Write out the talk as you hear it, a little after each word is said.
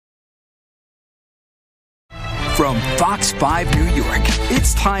From Fox 5 New York,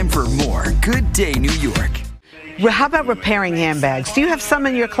 it's time for more Good Day New York. How about repairing handbags? Do you have some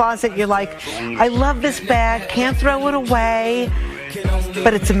in your closet you're like, I love this bag, can't throw it away,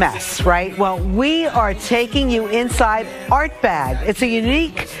 but it's a mess, right? Well, we are taking you inside Artbag. It's a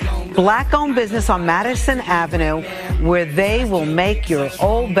unique Black-owned business on Madison Avenue where they will make your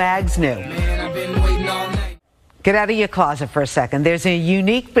old bags new. Get out of your closet for a second. There's a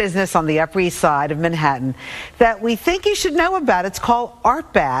unique business on the Upper East Side of Manhattan that we think you should know about. It's called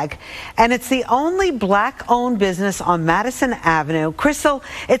Artbag, and it's the only Black-owned business on Madison Avenue. Crystal,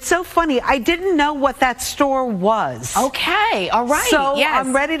 it's so funny. I didn't know what that store was. Okay, all right. So yes.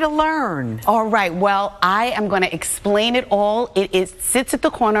 I'm ready to learn. All right, well, I am going to explain it all. It sits at the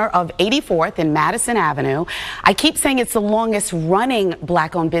corner of 84th and Madison Avenue. I keep saying it's the longest running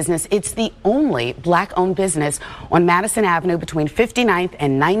Black-owned business. It's the only Black-owned business on Madison Avenue between 59th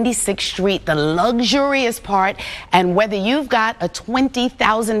and 96th Street, the luxurious part. And whether you've got a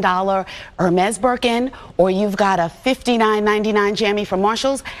 $20,000 Hermes Birkin or you've got a $59.99 jammy from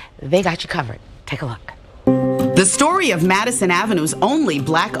Marshall's, they got you covered. Take a look. The story of Madison Avenue's only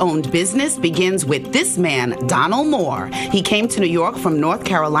Black-owned business begins with this man, Donald Moore. He came to New York from North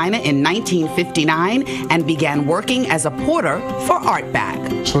Carolina in 1959 and began working as a porter for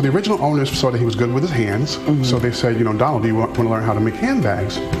Artbag. So the original owners saw that he was good with his hands. So they said, you know, Donald, do you want to learn how to make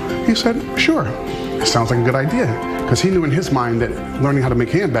handbags? He said, sure. It sounds like a good idea. Because he knew in his mind that learning how to make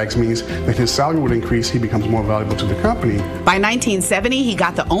handbags means that his salary would increase, he becomes more valuable to the company. By 1970, he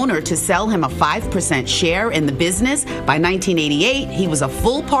got the owner to sell him a 5% share in the business. By 1988, he was a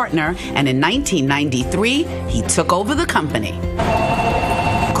full partner, and in 1993, he took over the company.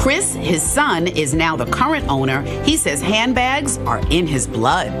 Chris, his son, is now the current owner. He says handbags are in his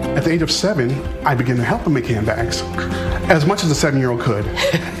blood. At the age of 7, I began to help him make handbags. As much as a 7-year-old could.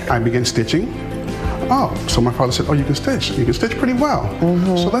 I began stitching. Oh, so my father said, oh, you can stitch. You can stitch pretty well.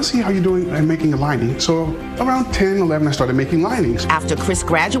 So let's see how you're doing in making a lining. So around 10, 11, I started making linings. After Chris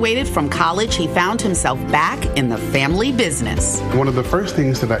graduated from college, he found himself back in the family business. One of the first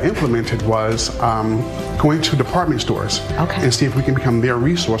things that I implemented was going to department stores and see if we can become their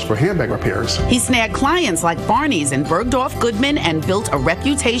resource for handbag repairs. He snagged clients like Barney's and Bergdorf Goodman and built a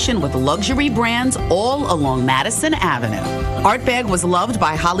reputation with luxury brands all along Madison Avenue. Artbag was loved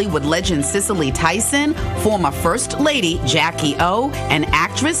by Hollywood legend Cicely Tyson, former First Lady Jackie O, and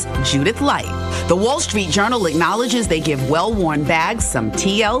actress Judith Light. The Wall Street Journal acknowledges they give well-worn bags some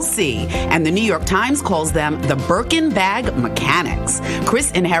TLC, and the New York Times calls them the Birkin bag mechanics. Chris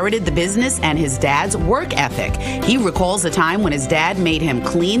inherited the business and his dad's work ethic. He recalls a time when his dad made him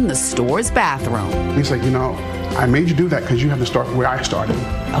clean the store's bathroom. He's like, you know, I made you do that because you have to start where I started.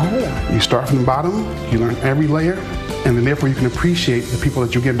 Oh. You start from the bottom, you learn every layer, and then therefore you can appreciate the people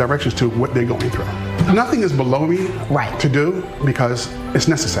that you give directions to, what they're going through. Nothing is below me to do because it's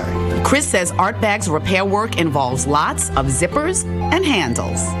necessary. Chris says Artbag's repair work involves lots of zippers and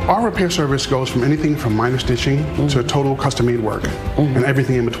handles. Our repair service goes from anything from minor stitching to total custom-made work and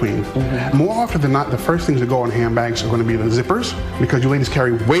everything in between. More often than not, the first things that go on handbags are going to be the zippers because you ladies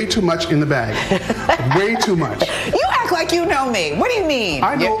carry way too much in the bag. Way too much. You act like you know me. What do you mean?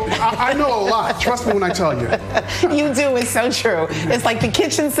 I know a lot. Trust me when I tell you. You do. It's so true. It's like the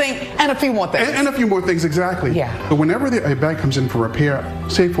kitchen sink and a few more things. And a few more things, exactly. Yeah. But whenever a bag comes in for repair,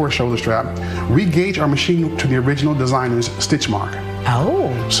 say for a shoulder strap, we gauge our machine to the original designer's stitch mark.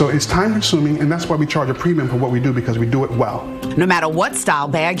 Oh. So it's time consuming, and that's why we charge a premium for what we do, because we do it well. No matter what style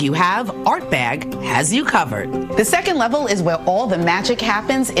bag you have, Artbag has you covered. The second level is where all the magic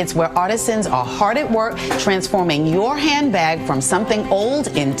happens. It's where artisans are hard at work transforming your handbag from something old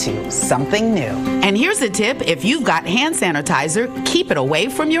into something new. And here's a tip: if you've got hand sanitizer, keep it away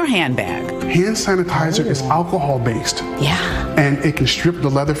from your handbag. Hand sanitizer is alcohol-based. Yeah. And it can strip the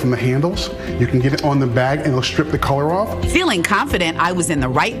leather from the handles. You can get it on the bag and it'll strip the color off. Feeling confident I was in the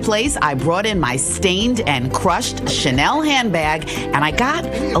right place, I brought in my stained and crushed Chanel handbag, and I got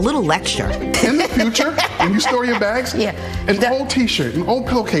a little lecture. In the future, when you store your bags, an old t-shirt, an old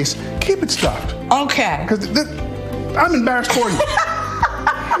pillowcase, keep it stuffed. Okay. Because I'm embarrassed for you.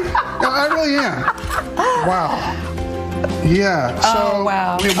 I really am. Wow. Yeah. So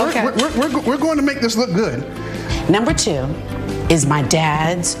wow. We're going to make this look good. Number 2 is my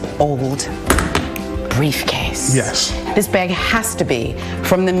dad's old briefcase. briefcase. Yes. This bag has to be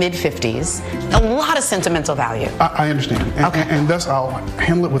from the mid-50s. A lot of sentimental value. I understand. And, Okay. and thus I'll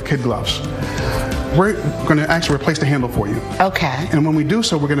handle it with kid gloves. We're going to actually replace the handle for you. Okay. And when we do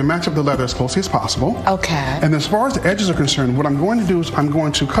so, we're going to match up the leather as closely as possible. Okay. And as far as the edges are concerned, what I'm going to do is I'm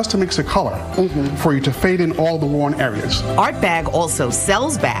going to custom mix the color for you to fade in all the worn areas. Artbag also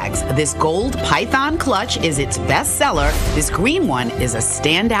sells bags. This gold python clutch is its best seller. This green one is a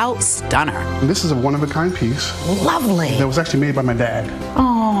standout stunner. And this is a one-of-a-kind piece Lovely. that was actually made by my dad.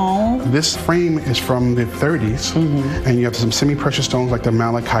 Oh. This frame is from the 30s, and you have some semi-precious stones like the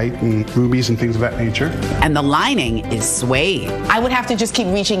malachite and rubies and things of that nature. And the lining is suede. I would have to just keep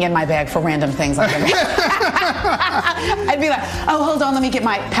reaching in my bag for random things like that. I'd be like, oh, hold on, let me get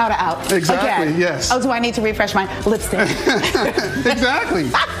my powder out. Exactly, again. yes. Oh, do I need to refresh my lipstick? Exactly,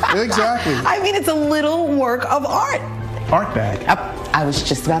 exactly. I mean, it's a little work of art. Artbag. I was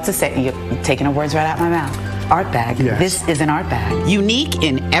just about to say, you're taking the words right out of my mouth. Artbag. Yes. This is an art bag. Unique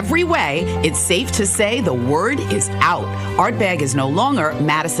in every way, it's safe to say the word is out. Artbag is no longer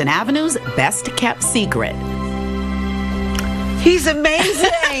Madison Avenue's best kept secret. He's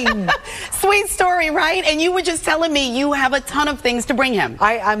amazing. Sweet story, right? And you were just telling me you have a ton of things to bring him.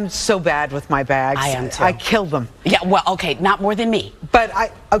 I'm so bad with my bags. I am too. I kill them. Yeah, well, okay, not more than me.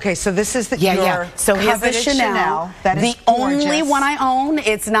 But okay, so this is your So here's the coveted Chanel. That is the gorgeous. only one I own.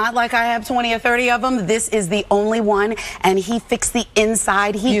 It's not like I have 20 or 30 of them. This is the only one. And he fixed the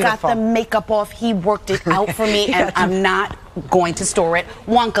inside. He Beautiful. got the makeup off. He worked it out for me. And I'm not going to store it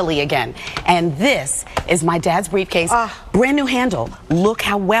wonkily again. And this is my dad's briefcase. Brand new handle. Look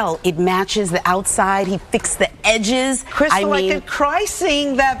how well it matches the outside. He fixed the edges. Crystal, I could cry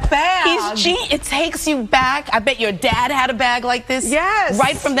seeing that bag. It takes you back. I bet your dad had a bag like this. Yes.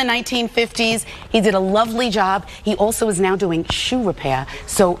 Right from the 1950s. He did a lovely job. He also is now doing shoe repair.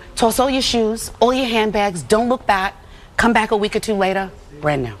 So toss all your shoes, all your handbags. Don't look back. Come back a week or two later.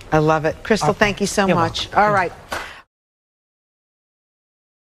 Brand new. I love it. Crystal, thank you so much. All right.